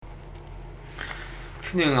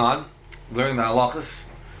Continuing on, learning the halachas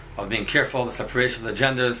of being careful, the separation of the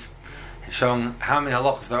genders, and showing how many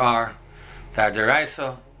halachas there are that are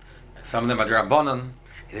deraisa, and some of them are derabanan.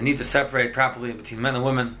 They need to separate properly between men and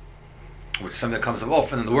women, which is something that comes up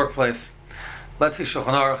often in the workplace. Let's see Shulchan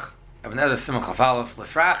Aruch, Ibn Eder Simon Chaf Aleph,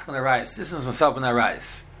 L'srach ben Arayis. This is himself ben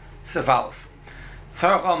Arayis. Sif Aleph.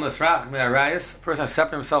 Tzarech al L'srach ben Arayis. A person has to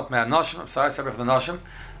separate himself from the Noshim. Separate from the Noshim.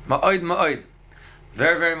 Ma'oid, ma'oid.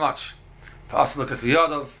 Very, very much. To also look at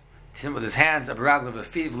V'yodov, to him with his hands, Abaragl with his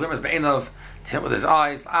feet, V'limas be'enov, to him with his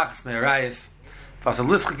eyes, L'achas ben Arayis. To also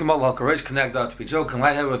lischik him all, L'halkarosh connected, to be joking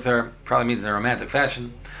lightheaded with her, probably means in a romantic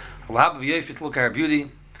fashion. L'hab b'yefit, to look at her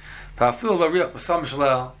beauty. Ta'afil l'riach b'sam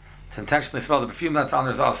shalel, to intentionally smell the perfume that's on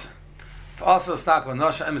her is also. To also stak with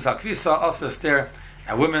Nosha emis al-kvisa, also to stare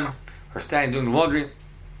at women who are standing doing the laundry.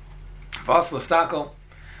 To also l'stakel,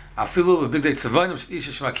 afilu with big day tzavonim,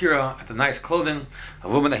 isha shmakira, at the nice clothing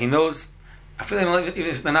of a woman that he knows. Even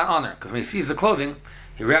if they're not on her, because when he sees the clothing,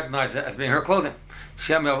 he recognizes it as being her clothing.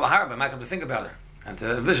 Shem yav l'harba, might come to think about her and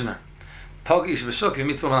to envision her. Pog ish v'shuk, he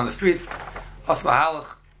meets a woman on the street. As l'halach,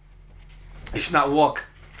 he should not walk.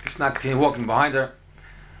 He should not continue walking behind her.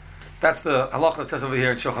 That's the halacha that says over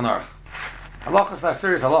here in Shulchan Aruch. Halachas are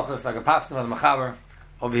serious halachas, like a pasuk of the Mechaber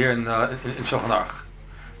over here in Shulchan Aruch.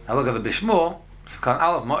 Now look at the Bishmul. Sukkan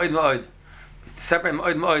Aleph Ma'od Ma'od. To separate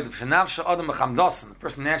Ma'od Ma'od. V'shenavsha Adam Mechamdasan. The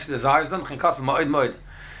person naturally desires them. Chinkas Ma'od Ma'od.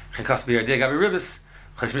 Chinkas B'yardei Gabi Ribbis.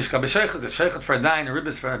 Chish Mishka B'Sheichot. It's Sheichot for a dine, a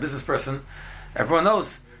Ribbis for a business person. Everyone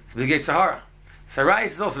knows it's B'gei Tzahara. Sarais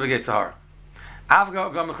is also B'gei Tzahara.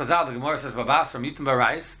 Avga Gam Chazal. The Gemara says Babas from Yutim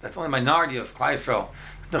Barais. That's only a minority of Klai Yisrael.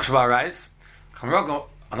 Nuchshav Barais. Chamrogo.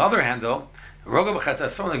 On the other hand, though, Rogo B'Chetza,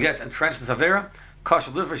 someone that gets entrenched in Savera, Kosh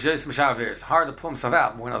Lufer Sheis Mishav Averis. Hard to pull himself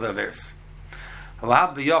out more than other Averis.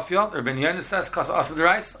 Alab B'Yofyot, or Ben Yonis says, Kosh Asad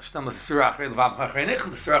Reis, Shtem L'Sirach Rei L'Vav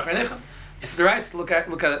Chachreinichem, L'Sirach Reinichem. It's the Reis to look at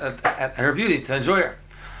her beauty, to enjoy her.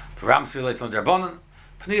 For Rams relates on Derbonon,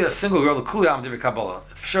 Pnei, a single girl, the Kuliyam Divi Kabbalah.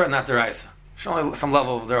 It's for sure not the Reis. It's only some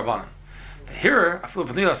level of Derbonon. The hearer, I feel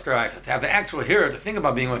Pnei Os the Reis. To have the actual hearer to think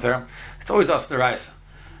about being with her, it's always us the Reis.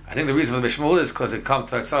 I think the reason for the Bishmul is because it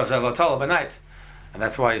comes to Tzar Zavatala by night. And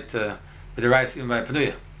that's why it derives even by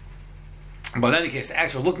Penuya. But in any case, the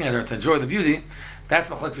actual looking at her to enjoy the beauty, that's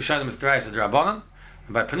Machlek Vishanim is derives the Rabbanan.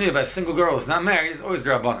 And by Penuya, by a single girl who's not married, it's always the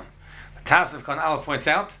Rabbanan. The Tassif Khan Aleph points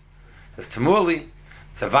out, there's Tamurli,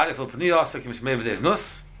 it's a Vadi for Penuya, also Kimish Mevides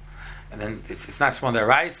Nus. And then it's not just one that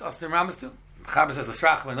Rais, also the Ramas do. Chaber says,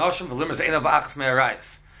 L'srach ben Noshim, the Limers Einav Achas Mei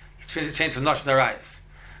Rais. He's changed from Noshim to Rais.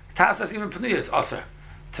 The Tassif says even Penuya, it's also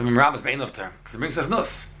to Ramas Be'enov term, because it brings us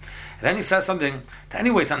Nus. And then he says something that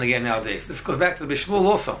anyway it's on the game nowadays. This goes back to the Bishmul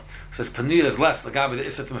also. It says Panuya is less, the Gabi the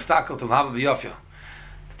Issa to Mustakel to L'haba B'yofya.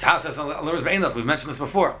 The Taz says on Limers Be'enov, we've mentioned this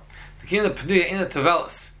before. The king of Panuya in the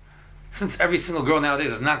Tevelis. Since every single girl nowadays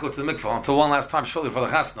does not go to the mikvah until one last time shortly for the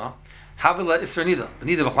Chasna, Havila Isser Nida,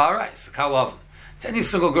 Benida B'chal Rais, for Kal Oven. So any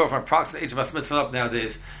single girl from approximately age of Bas Mitzvah up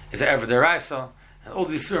nowadays is ever Deraisa, and all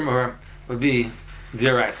these Surma would be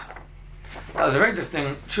Deraisa. Now, there's a very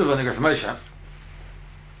interesting tshuva in the Gersh Moshe,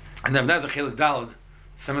 and then there's a Chelik Dalad,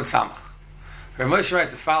 Simon Samach. Gersh Moshe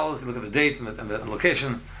writes as follows: you look at the date and the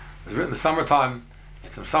location. It was written in the summertime,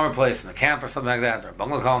 in some summer place, in a camp or something like that, or a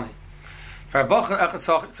bungalow colony. For a bacher,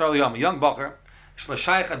 a young bacher,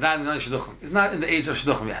 he's not in the age of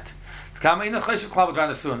shidduchim yet.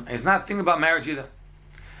 He's not thinking about marriage either.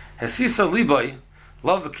 Hesisa liboy,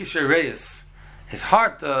 love of kishrei reis. His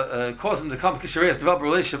heart caused him to come to Kisharei, develop a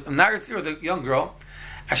relationship. And Naritzi, or the young girl,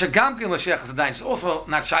 she's also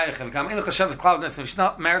not shaykh. She's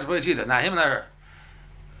not marriage either. Not him, not her.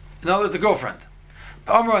 In other words, the girlfriend.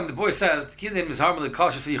 But Amr and the boy says, the kid name is harmony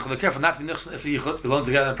cautious. Be careful not to be nichshon. Be alone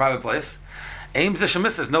together in a private place. Aim is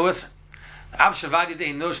shemis no is. Av shavadi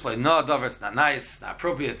day no shlei no dover. It's not nice. Not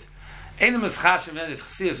appropriate. Einem is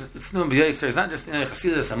chashiv. It's num b'yaser. It's not just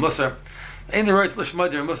chasidus and musar. In the words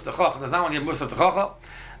lishmoder musa techachal, there's not one here musa techachal.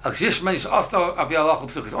 Al kshish menish also api alach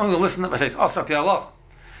upsuk. He's only going to listen if I say it's also api alach.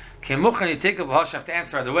 Kim muchan you take up l'hash, have to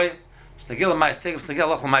answer right away. Shnagil l'mais take up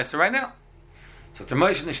shnagil alach l'mais right now. So to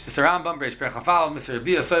Moshe nish the Sarambam breish perchafal Mr. Rabbi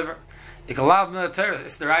Yosever. Ikalav military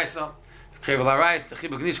it's the Raisa. Krevel Arais the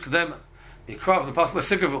chibuk nish kedem. Yikrav the pasuk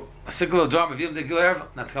l'sikravu. A sikravu drum of yim de gilerva.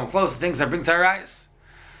 Not to come close to things that bring to Arais.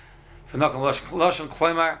 For not lashon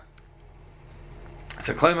kloimar. It's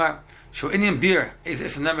a kloimar. Indian beer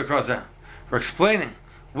is a number across there. We're explaining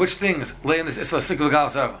which things lay in this Isla Sikva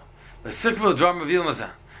Galasava. The Sikva Drum of Yilmaza.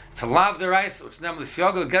 To love the rice, which namely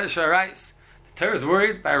Syaga Gedesha rice. The Torah is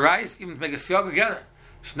worried by rice, even to make a Syaga Geder.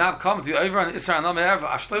 Shnab come to over on Isra Anam Erva,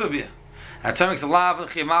 Ashlebia. And the Torah makes a lav and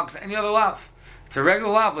Chiyamal, any other lav. It's a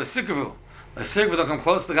regular lav, the Sikvu. The Sikvu don't come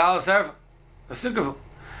close to the Galasava. the Sikavul.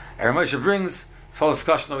 And Moshe brings this whole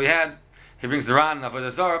discussion that we had. He brings the Ran of the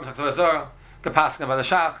Zara, Avodah Zara, Gepaskin by the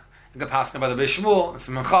Shach, and Gepaskin by the Beis Shmuel, and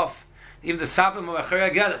Simon Chof, even the Sapim of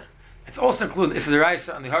Achari Ageder. It's also included Issa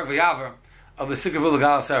Deraisa and the Harv Yaver of the Sikavul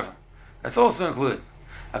Gal Serva. That's also included.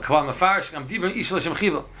 A Kaval Mefarish Gam Dibra Ish L'Shem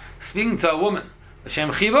Chiba. Speaking to a woman, the Shem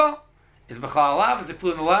Chiba is Bechal Alav, is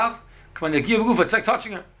included in the Lav. When they give a goof, it's like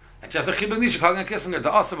touching her. And just a Chiba Nisha, hugging and kissing her.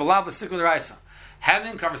 The Asa of Alav, the Sikavul Deraisa.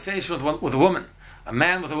 Having a conversation with a woman, a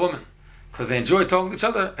man with a woman, because they enjoy talking to each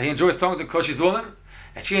other. He enjoys talking to her because she's the woman,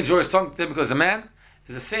 and she enjoys talking to him because a man,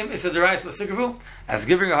 is the same Issa Deraisa of the Sikavul as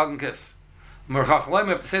giving her a hug and kiss. We have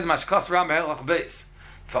to say the Mashkas Ram Behel Beis.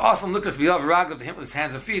 For Aslan Lukas Biyav Raglav to him with his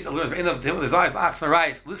hands and feet, Allures Be'inav to him with his eyes, Lachs and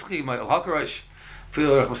Rais, Liski Ma'il Hakarish. For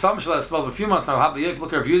the Chusam Shala smelled a few months now, have the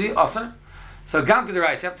look at her beauty, Aslan. So Gam the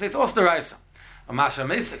Rais, you have to say it's also the Rais. A Masha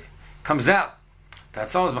Mesik comes out that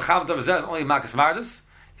someone's Mechav Davazeh is only Makas Mardus.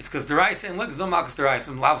 It's because the Rais in Lik is no Makas the Rais,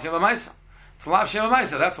 and Lav Shema Maisa. It's Lav Shema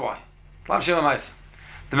Maisa, that's why. Lav Shema Maisa.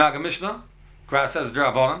 The Maga Mishnah, Grass says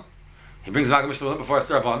Derabanan. He brings Maga Mishnah with him before it's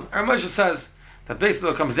Derabanan. Aaron Moshe says that basically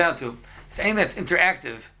what it comes down to is anything that's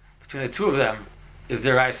interactive between the two of them is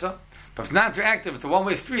Deraisa. But if it's not interactive, it's a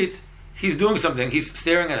one-way street, he's doing something, he's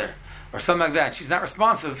staring at her, or something like that. She's not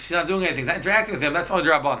responsive, she's not doing anything, not interacting with him, that's only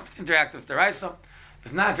Derabanan. If it's interactive, it's Deraisa. If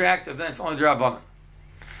it's not interactive, then it's only Derabanan.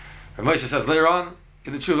 Aaron Moshe says later on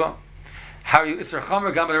in the Tshuva, how you Isra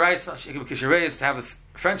Chomer Gam Deraisa, Shekib Kishareis, to have this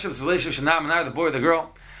friendships, relationship, Shanam and the boy or the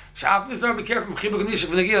girl. Sha'af Nizar, be careful from Chibuk Nishik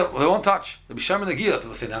V'Negiyah. Well, they won't touch. They'll be Shem and Negiyah,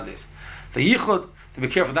 people say nowadays. The Yichud, to be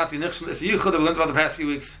careful not to be Nichshel. It's a Yichud that we learned about the past few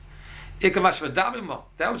weeks. Ikamash V'Dabimo.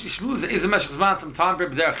 That which he shmooze is a Meshach Zman, some time,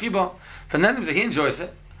 B'der Chiba. For Nenim, he enjoys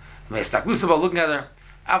it. May Stak Lusaba looking at her.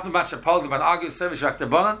 After the match of Paul, Gaban argues, Sevish Rakter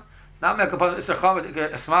Bonan. Not Mekapan, Isra Chavit,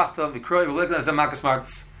 Esmachta, Vikroi, V'Likna, Zemakas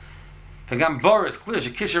Marks. For Gam Bor, it's clear,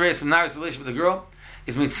 Shekisha Reis and Naris relationship with the girl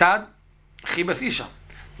is Mitzad, Chibas Isha.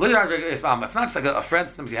 It's not just like a friend.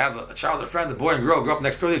 Sometimes you have a childhood friend, the boy and girl grow up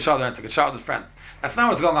next door to each other, and it's like a childhood friend. That's not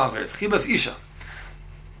what's going on here. It's Chibas Isha.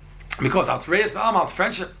 Because out Reis Ba'am, out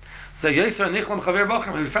friendship. So Yisra Nichlam Chaver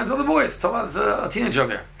Bachim, he was friends with the boys. Talk about a teenager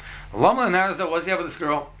over here. Lama and Narazah, what does he have with this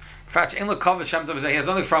girl? Fratch Ein L'Kav Shem Tov, he has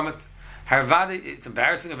nothing from it. Harvadi, it's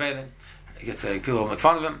embarrassing of anything. He gets people make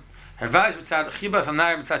fun of him. Harvadi Mitzad Chibas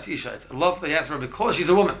Anayim Mitzad Isha. It's a love that he has for her because she's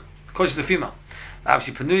a woman, because she's a female.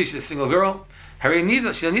 She Panui, she's a single girl. Harry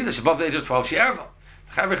Nida, she neither. She's above the age of 12. She erva.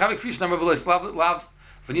 Chavi Krish number below is lav.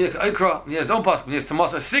 Vanilla Ikra. Vanilla Zon Pas. Vanilla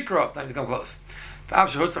Tamasa Sikra. Time to come close. Not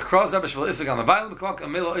just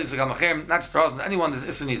Roz and anyone is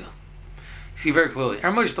Issa Nida. You see very clearly.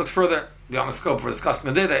 Aaron Moshe looks further beyond the scope we're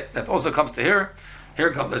discussing today. That also comes to here. Here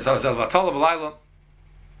comes the Vatala B'Laila,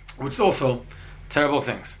 which is also terrible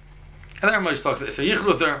things. And then Aaron Moshe talks to Issa Yichud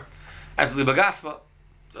with her. As the Bagaspa,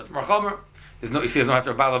 that's Marchomer. You see, there's no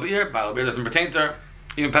after Baal Be'ir. Baal Be'ir doesn't pertain to her.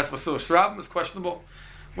 Even Pesach Basur Shrab is questionable.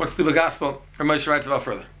 What's the gospel? Ramesh writes about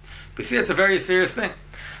further. But you see, it's a very serious thing.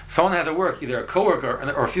 Someone has at work, either a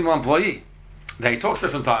co-worker or a female employee, that he talks to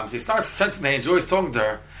her sometimes. He starts sensing that he enjoys talking to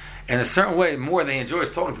her in a certain way more than he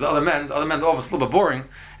enjoys talking to the other men. The other men are always a little bit boring, and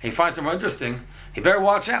he finds her more interesting. He better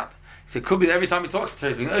watch out. So it could be that every time he talks to her,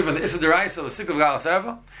 he's being over in the Issa Deraisa, the Sik of Galas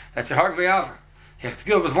Erva. That's a hard way over. He has to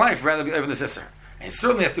give up his life rather than be over in the Isser. And he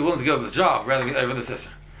certainly has to be willing to give up his job rather than be over in the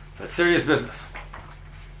Isser. So it's serious business.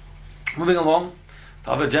 Moving along,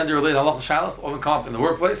 the other gender-related halachah shalos often come up in the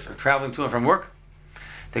workplace or traveling to and from work.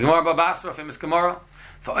 The Gemara Babasra, famous Gemara,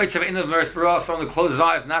 for Eitzav Einav Meres Barah, someone who closes his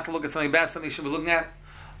eyes not to look at something bad, something he should be looking at.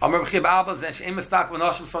 Amar B'chib Abba, Zen She'em Mistak When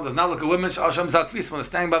Hashem, someone does not look at women, Hashem Zakvis, when they're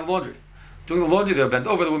standing by the laundry. Doing the laundry, they're bent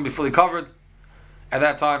over, the women be fully covered at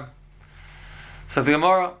that time. So the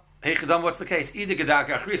Gemara, hey Chidam, what's the case? Either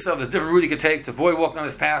Gedaka Achrisa, there's different route you could take to avoid walking on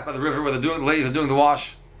this path by the river where the ladies are doing the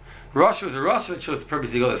wash. Russia is a Russia, it shows the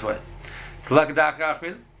purpose to go this way. If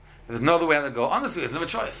there's no other way how to go, honestly, there's no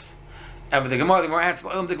choice. And with the Gemara,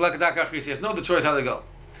 answers, he has no other choice how to go.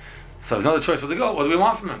 So there's no other choice where to go. What do we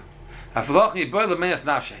want from him?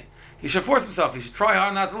 He should force himself. He should try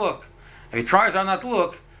hard not to look. If he tries hard not to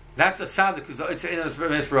look, that's a tzaddik who's it's in his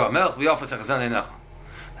melech. We offer sechazan einach.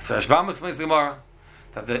 So Rashbam explains the Gemara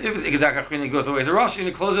that if it's Igadak Achrin, he goes away as a Rosh and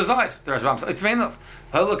he closes his eyes. The Rashbam says it's enough.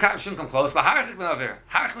 The shouldn't come close.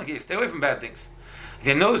 Stay away from bad things. If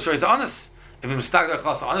you know the choice, honest. If you're mistake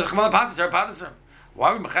honest, come on the patisar.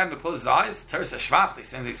 Why would Mechem to close his eyes? Teres says shvach. He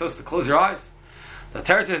says he's supposed to close your eyes. The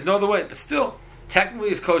Teres says no other way, but still, technically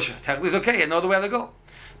it's kosher. Technically it's okay. You know the way to go.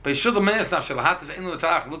 But you should have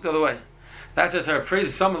look the other way. That's it. Teres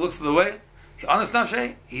praises someone who looks the other way. Honest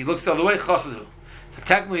nafshe, he looks the other way. Chassidhu. So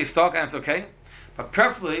technically he's stuck and it's okay. But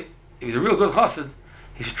preferably, if he's a real good chassid,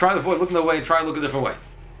 he should try to avoid looking the way and try to look a different way.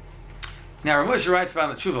 Now, Rav Moshe writes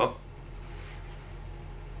about the tshuva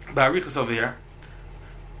by Arichas over here.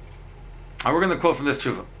 And we're going to quote from this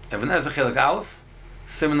tshuva. Even Ezra Chelik Aleph,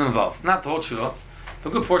 Siman and Vav. Not the whole tshuva, but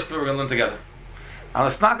a good portion of it we're going to learn together. On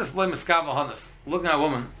the snakas blame Meskav Hanas, looking at a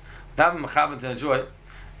woman, that mechavan to enjoy.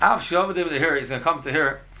 Av Shavah David here, he's going to come to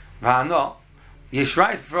here. Va'ano,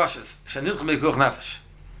 Yeshrais B'Roshes, Shanilch Meikuch Nefesh.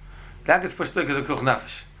 That gets pushed because of Kuch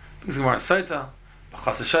Nefesh. Because of Gemara Saita,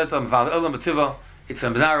 B'Chas Shaita, M'Val Olam B'Tiva, it's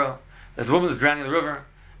in Benara. There's a woman that's drowning in the river.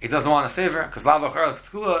 He doesn't want to save her because Lava Char,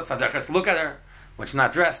 it's not there to look at her when she's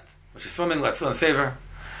not dressed, when she's swimming. Let's still save her.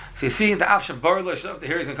 So you see, the Avshav Barla Shav the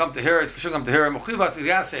here, he's going to come to here. He's for sure come to here. Mechivat, he's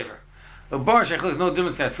going to save her. The Bar Sheikh is no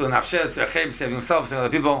difference than Tzil Nafshed, Tzil saving himself, saving other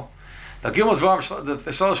people. The Gimel Dvar,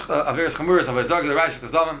 the Shalosh Averis Chamuris of Azar, the Raish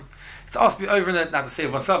Kazdamim. It's also be over in it, not to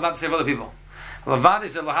save oneself, not to save other people. Lavad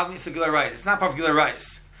is the Lahav Mitzvah Rice. It's not part of Gilai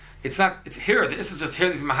Rice. It's not. It's here. This is just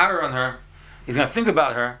here. He's mahara on her. He's going to think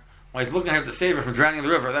about her while he's looking at her to save her from drowning in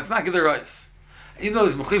the river. That's not Gilai Rice. Even though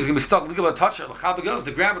his mechiv is going to be stuck, look about to touch her,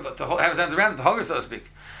 to grab her, to have his hands around her, to hug her, so to speak,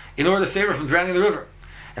 in order to save her from drowning in the river.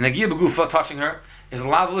 And the Giyah Begufa touching her is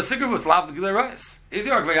Lav L'Sigravu. It's Lav the Gilai Rice. Is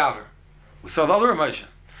the Argvayaver. We saw the other Ramosha.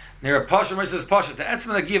 Near a Pasha, Ramosha says Pasha. The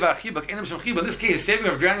Etzman Agiyah Achibak, Enim Shem Chibah. In this case, saving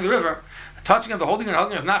her from drowning in the river. The touching her, the holding her, and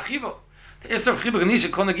hugging her is not Chibah. The Isser of Chibah Ganisha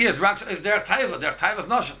Konagiyah is Raksh is Derech Taiva. Derech Taiva is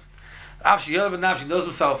Noshim. After Yelab and Nafshi knows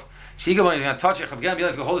himself. She goes, he's going to touch her. Chavgan Bilan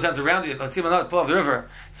is going to hold his hands around you. Let's see him another pull of the river.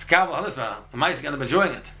 Skavel Hanisma. The mice are going to be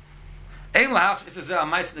enjoying it. Ein Lahach is a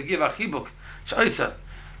mice in the Giyah Achibuk. Shoisa.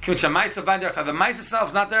 Kim Shamaisa by Derech Taiva. The mice itself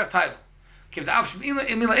is not Derech Taiva. Kim the Avshim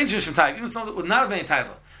in Mila Injin Shem Taiva. Even someone that would not have been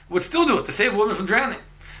Taiva would still do it to save a woman from drowning.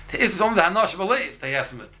 The Isser is only the Hanosh Balev. They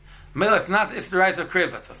ask him it. Mela, it's not the Isser the rise of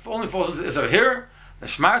Krevetz. It only falls into the Isser here, the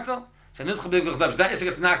Shmartel. That Isser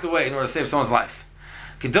gets knocked away in order to save someone's life.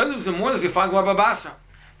 Kedolim is more than you find Gemara Babasra.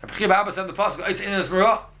 The Pechib Abba said the Pasuk, "It's in this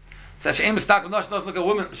Merah." Says she aims stock of Nosh doesn't look at a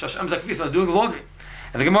woman. She's doing the laundry.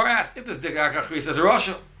 And the Gemara asks if this Dikar Achri says a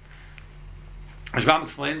Rasha. Rashbam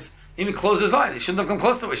explains, he even closed his eyes. He shouldn't have come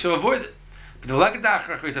close to it. He should have avoided it. But the Lekadach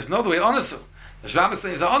Achri says no, the way Onasu. Rashbam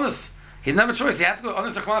explains the Onus. He didn't have a choice. He had to go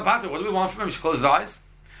Onas Achman Pater. What do we want from him? He should close his eyes.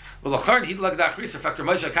 Well, the Chard, he'd Lekadach Achri, Factor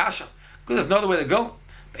Moshe Kasha. Good, there's no other way to go.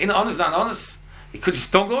 But in the Onus, not Onus. He could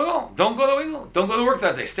just don't go at all. Don't go to Eagle. Don't go to work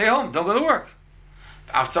that day. Stay home. Don't go to work.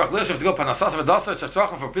 After Tzarech Lish, have to go Panasas V'Dasa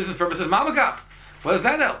Shatzrachim for business purposes. Mamakach. What does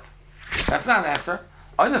that help? That's not an answer.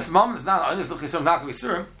 Onus Mom is not Onus L'Chisur Nak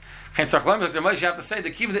V'Yisurim. Chen Tzarech Lim Dr. Moshe, you have to say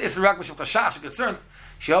the key of the Isra Mishum Chashash concern.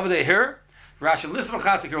 She over there here. Rashi listen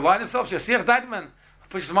V'Chatzik. He relying himself. She Yasiach Daitman.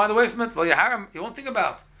 Pushes his mind away from it. Well, Yaharim. He won't think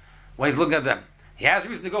about when he's looking at them. He has a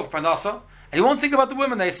reason to go for Panasa, and he won't think about the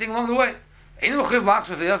women that he's seeing along the way. He doesn't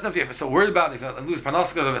have to be so worried about it. He's going to lose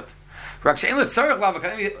Panos because of it.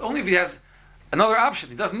 Only if he has another option.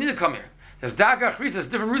 He doesn't need to come here. There's Daga Chritz, there's a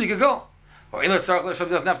different route he could go. Or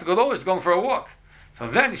doesn't have to go over, he's going for a walk. So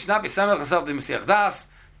then he should not be Samuel himself to Mesiach Das.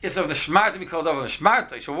 It's of the Shmart to be called over the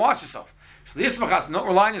Shmart. You should watch yourself. So the Yismachat, don't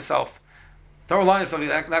rely on yourself. Don't rely on yourself, you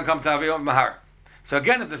not come to Aviyom Mahar. So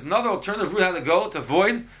again, if there's another alternative route how to go to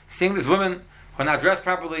avoid seeing these women who are not dressed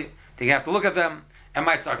properly, they have to look at them. And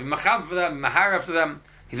might start machab for them, mahar after them.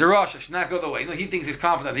 He's a Rosh, should not go the way. He thinks he's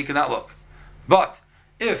confident he cannot look. But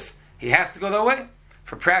if he has to go that way,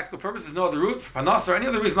 for practical purposes, no other route, for panos or any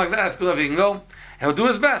other reason like that, it's good enough he can go, and he'll do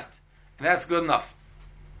his best. And that's good enough.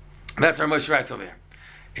 And that's our Moshe writes over here.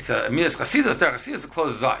 It's a minas chasidus there. Chasidus to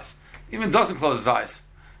close his eyes. Even doesn't close his eyes.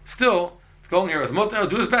 Still, going here is mutter, he'll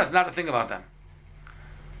do his best not to think about them.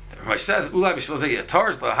 Moshe says, Ulai b'shvil zeh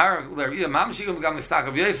yatarz, l'har, ulai r'iyah mamashigam, gam nistak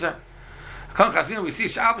of yeser. Come Chazina, we see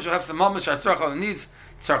Shabbos will have some moments Shatzrach on the needs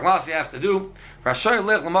Tzarech Lasi has to do. Rashay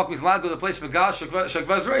Lech Lamak means Lago, the place of God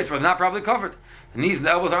Shakvaz race where they're not properly covered. The knees and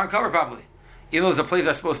the elbows aren't covered properly. Even though there's a place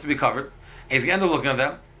that's supposed to be covered, and he's going to end up looking at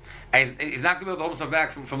them, and he's not going to be able to hold himself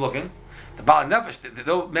back from looking. The Baal Nefesh,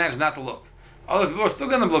 they'll manage not to look. Other people are still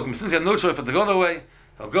going to be looking. Since he has no choice but to go their way,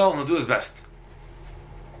 he'll go and he'll do his best.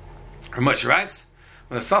 Ramesh writes,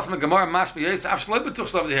 when the Sasma Gemara Mashmi Yis Avshaloi B'tuch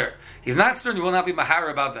Shlav here, he's not certain he will not be mahar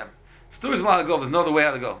about them. Still isn't allowed to go. There's no other way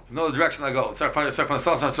how to go. There's no other direction to go. It's our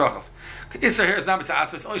Issar here is not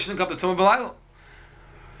B'Ta'atzah. It's only shouldn't come to Tumah B'Layla.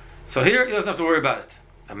 So here he doesn't have to worry about it.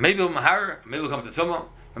 And maybe he'll mahar, maybe he'll come to Tumah.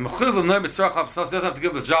 And Mechuyev will know B'Tzarach he doesn't have to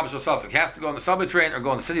give his job to himself. He has to go on the subway train or go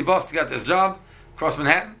on the city bus to get to his job across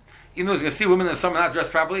Manhattan. Even though he's going to see women in the summer not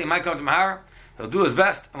dressed properly, he might come to mahar. He'll do his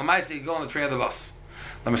best. And Lamaisi he can go on the train or the bus.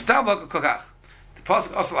 The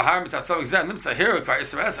pasuk also lahar mitatzav exam nimtza here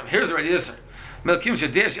requires Yisrael. Here's already Yisrael. Melkim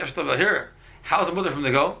shadesh yeshtav here. How's a mother from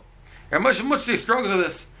the go? And much he struggles with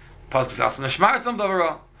this. Pasuk is also neshmartam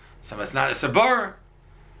davara. Some it's not a sabar.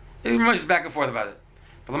 He much back and forth about it.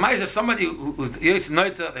 But the is somebody who's Yos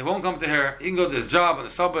Noita, they won't come to her. He can go to his job on the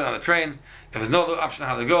subway, on the train. If there's no other option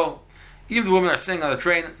how to go, even the women are sitting on the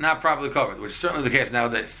train, not properly covered, which is certainly the case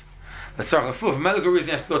nowadays. Let's start for medical reason,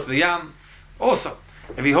 he has to go to the Yam. Also,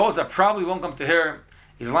 if he holds that probably won't come to her,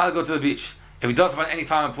 he's allowed to go to the beach. If he doesn't find any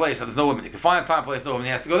time and place that there's no women, he can find a time and place, no women,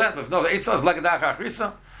 he has to go there. But if no, the Eitzah is Legadak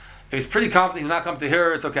Achrisa. If he's pretty confident he will not come to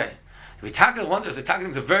her, it's okay. If he tackle wonders, the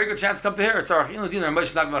tackling is a very good chance to come to her, it's our Hinadin or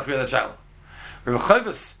Moshe Nagmach that child. Rav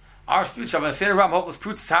Chavis, our street shop, and Seder Ram, hopeless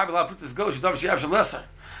Prutis, Habila, Prutis, go, Shidav, Shiav, Shalesser.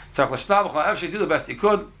 So Lashtabach, do the best he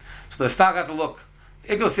could. So the stock had to look.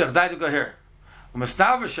 Igel Siach Daito go here. It's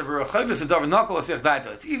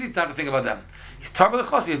easy not to think about them. He's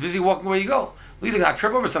Tarbalachos, he's busy walking where you go. He's going to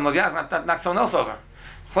trip over someone, not knock someone else over.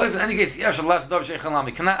 In any case, he cannot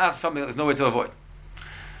ask something that there's no way to avoid.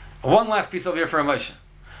 One last piece over here for a Moshe.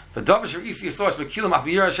 The Davish or Isi source, but kill him off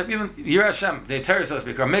Yir Hashem, the terror so to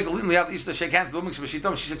speak, or make a little out each to shake hands, the woman she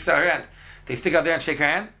shakes her hand. They stick out there and shake her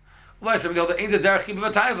hand. Like we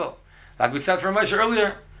said for Moshe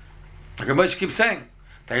earlier, like Moshe keeps saying,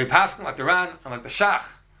 that he passed like the Ran and like the Shach,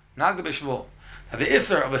 not the Bishvul. That the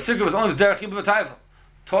Isser of a Sikr was only Derech Chibah V'Taiva.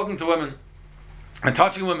 Talking to women and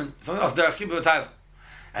touching women, something else Derech Chibah V'Taiva.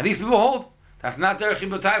 And these people hold that's not Derech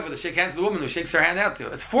Chibah V'Taiva to shake hands to the woman who shakes her hand out to you.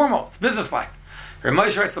 It's formal, it's businesslike. Rav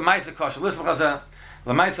Moshe writes the Maisa Kosh, listen Chazah,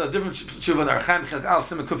 the Maisa, a different tshuva, the Archaim Chilek Al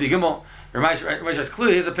Simon Kufi Gimel. Rav Moshe writes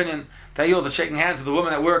clearly his opinion that you hold the shaking hands with the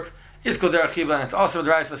woman at work is called Derech Chibah, and it's also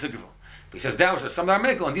the Rais L'Sikr. He says down, some are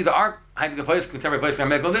medical. Indeed, there are high-tech place, contemporary place, are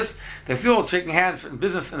medical. This they feel shaking hands in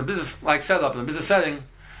business, in a business-like setup, in a business setting.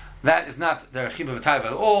 That is not their chibah v'taiva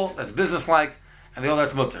at all. That's business-like, and they all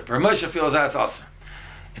that's mutter. But Moshe feels that it's also.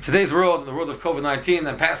 In today's world, in the world of COVID-19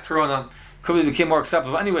 and past Corona, COVID became more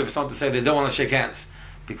acceptable anyway for someone to say they don't want to shake hands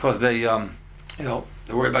because they, they're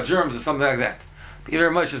worried about germs or something like that. But even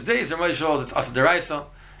in Moshe's days, Moshe holds it's asa deraisa,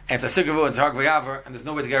 and it's a sigavu, and it's harg v'yavar, and there's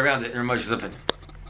no way to get around it in Moshe's opinion.